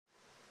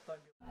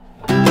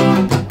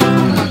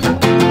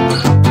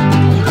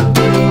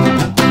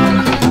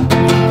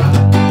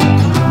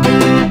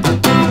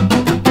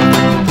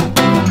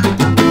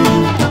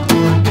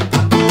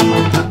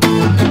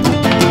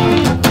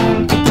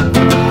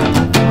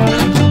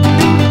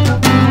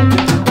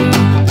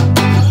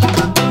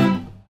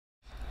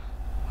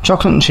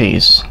Chocolate and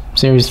Cheese,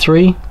 Series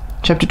 3,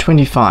 Chapter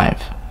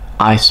 25,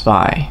 I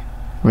Spy,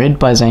 read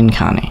by Zane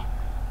Carnie.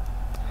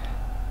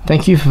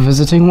 Thank you for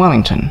visiting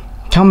Wellington.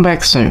 Come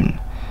back soon,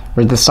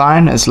 read the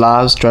sign as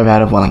Lars drove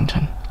out of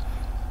Wellington.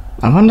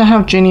 I wonder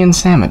how Jenny and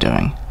Sam are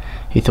doing,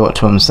 he thought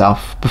to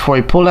himself, before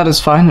he pulled out his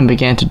phone and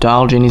began to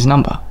dial Jenny's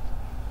number.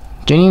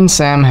 Jenny and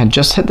Sam had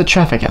just hit the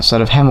traffic outside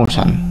of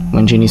Hamilton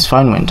when Jenny's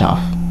phone went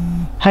off.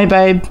 "Hey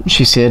babe,"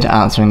 she said,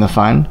 answering the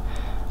phone.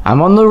 "I'm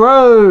on the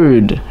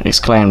road!"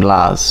 exclaimed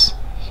Lars.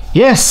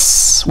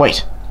 "Yes!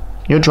 Wait,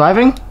 you're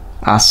driving?"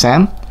 asked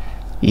Sam.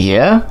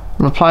 "Yeah,"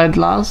 replied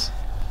Lars.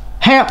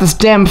 "Hang up this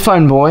damn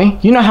phone, boy!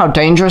 You know how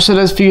dangerous it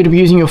is for you to be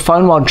using your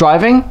phone while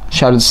driving?"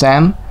 shouted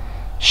Sam.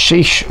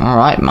 "Sheesh,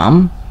 alright,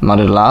 Mum,"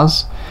 muttered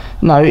Lars.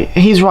 "No,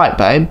 he's right,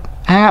 babe.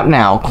 Hang up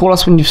now. Call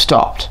us when you've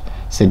stopped,"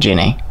 said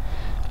Jenny.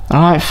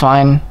 "Alright,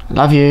 fine.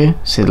 Love you,"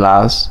 said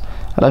Lars.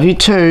 "I love you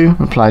too,"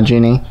 replied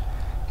Jenny.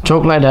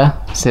 "Talk later,"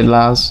 said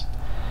Lars.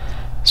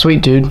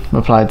 "Sweet dude,"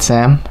 replied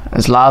Sam,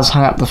 as Lars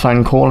hung up the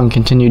phone call and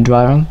continued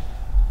driving.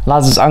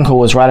 "Lars's uncle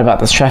was right about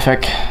this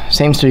traffic.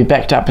 Seems to be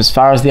backed up as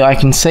far as the eye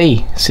can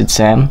see," said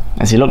Sam,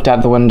 as he looked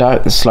out the window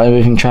at the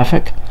slow-moving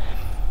traffic.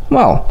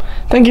 "Well,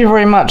 thank you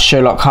very much,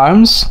 Sherlock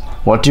Holmes.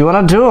 What do you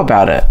want to do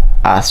about it?"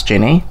 asked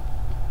Jenny.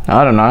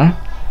 "I don't know."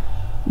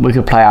 "We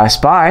could play I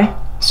Spy,"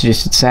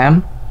 suggested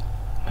Sam.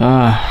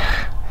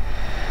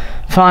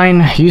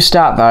 "Fine, you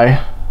start though,"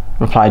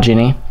 replied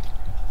Jenny.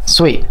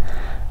 "Sweet.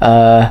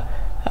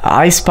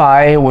 I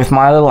spy with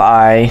my little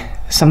eye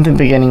something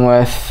beginning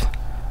with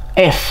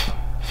F,"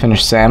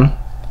 finished Sam.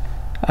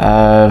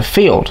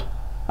 "Field?"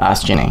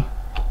 asked Jenny.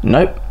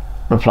 "Nope,"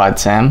 replied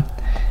Sam.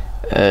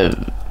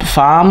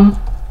 "Farm?"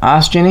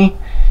 asked Jenny.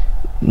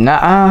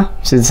 "Nuh-uh,"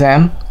 said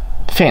Sam.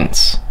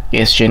 "Fence,"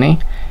 guessed Jenny.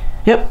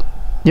 "Yep,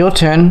 your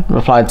turn,"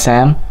 replied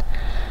Sam.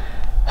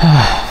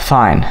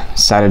 "Fine,"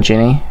 sighed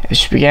Jenny, as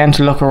she began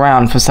to look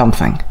around for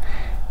something.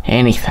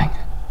 Anything.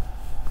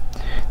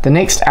 The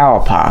next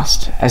hour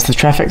passed, as the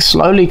traffic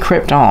slowly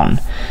crept on,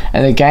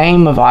 and the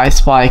game of I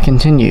Spy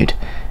continued,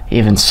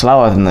 even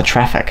slower than the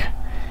traffic.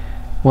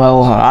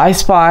 "Well, I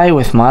spy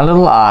with my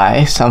little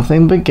eye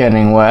something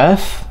beginning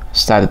with,"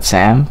 started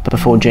Sam,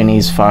 before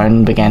Jenny's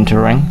phone began to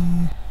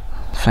ring.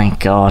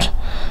 "Thank God,"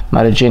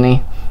 muttered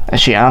Jenny,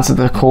 as she answered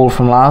the call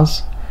from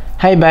Lars.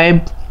 "Hey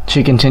babe,"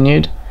 she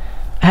continued.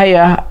 "Hey,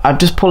 I've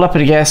just pulled up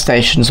at a gas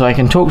station so I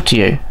can talk to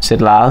you,"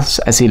 said Lars,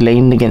 as he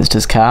leaned against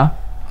his car.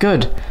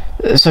 "Good.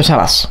 So tell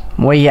us,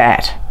 where you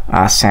at?"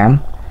 asked Sam.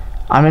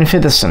 "I'm in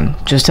Featherston,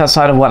 just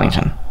outside of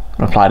Wellington,"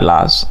 replied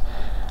Lars.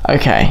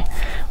 "Okay,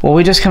 well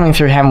we're just coming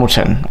through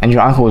Hamilton, and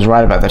your uncle was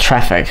right about the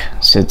traffic,"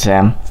 said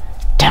Sam.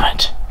 "Damn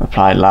it,"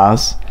 replied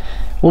Lars.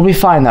 "We'll be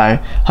fine though.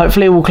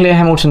 Hopefully we'll clear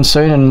Hamilton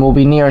soon and we'll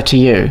be nearer to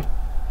you,"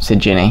 said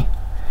Jenny.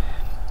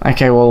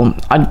 "Okay, well,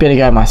 I'd better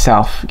go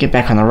myself. Get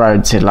back on the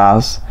road," said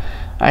Lars.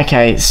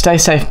 "Okay, stay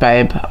safe,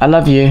 babe. I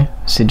love you,"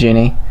 said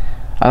Jenny.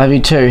 "I love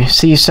you too.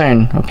 See you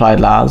soon," replied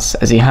Lars,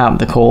 as he hung up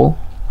the call.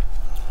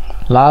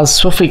 Lars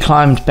swiftly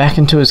climbed back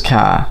into his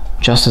car,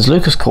 just as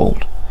Lucas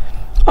called.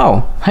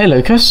 "Oh, hey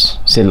Lucas,"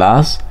 said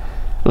Lars.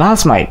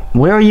 "Lars, mate,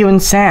 where are you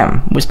and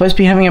Sam? We're supposed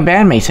to be having a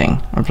band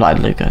meeting," replied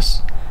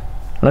Lucas.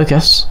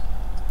 "Lucas,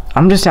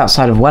 I'm just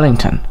outside of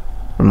Wellington,"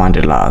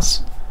 reminded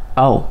Lars.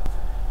 "Oh,"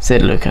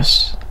 said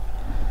Lucas.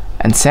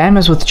 "And Sam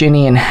is with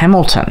Jenny in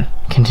Hamilton,"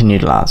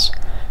 continued Lars.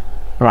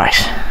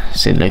 "Right,"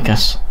 said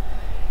Lucas.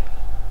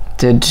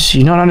 "Did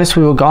you not notice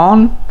we were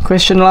gone?"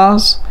 questioned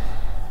Lars.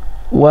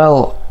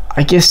 "Well,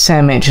 I guess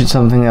Sam mentioned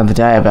something the other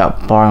day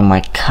about borrowing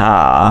my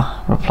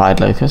car," replied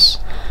Lucas.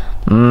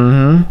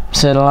 "Mm-hmm,"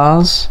 said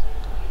Lars.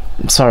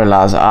 "Sorry,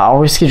 Lars, I'll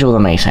reschedule the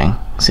meeting,"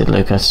 said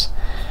Lucas.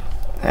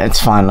 "It's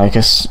fine,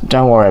 Lucas.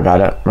 Don't worry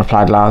about it,"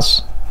 replied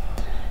Lars.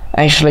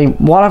 "Actually,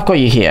 while I've got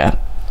you here,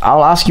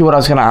 I'll ask you what I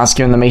was going to ask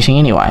you in the meeting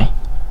anyway,"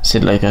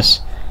 said Lucas.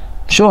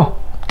 "Sure,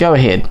 go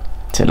ahead,"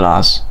 said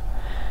Lars.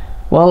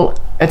 "Well,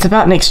 it's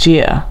about next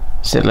year,"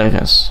 said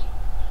Lucas.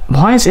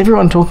 "Why is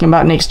everyone talking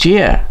about next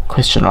year?"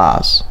 questioned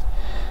Lars.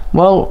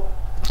 "Well,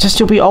 just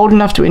you'll be old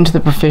enough to enter the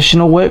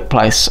professional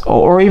workplace,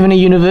 or even a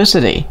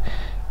university,"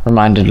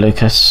 reminded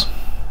Lucas.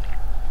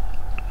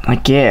 "I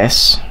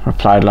guess,"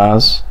 replied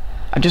Lars.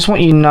 "I just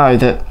want you to know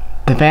that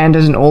the band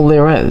isn't all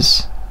there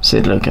is,"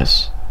 said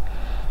Lucas.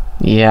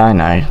 "Yeah, I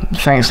know.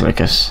 Thanks,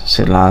 Lucas,"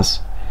 said Lars.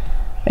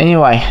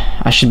 "Anyway,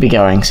 I should be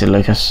going," said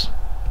Lucas.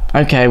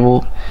 "Okay,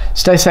 well,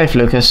 stay safe,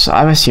 Lucas.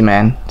 I miss you,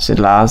 man," said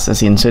Lars, as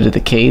he inserted the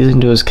keys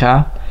into his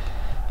car.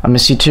 "I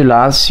miss you too,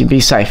 Lars. You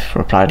be safe,"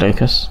 replied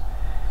Lucas.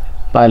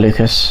 "Bye,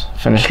 Lucas,"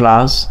 finished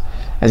Lars,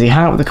 as he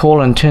hung up the call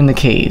and turned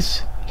the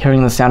keys,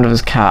 hearing the sound of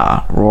his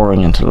car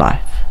roaring into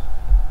life.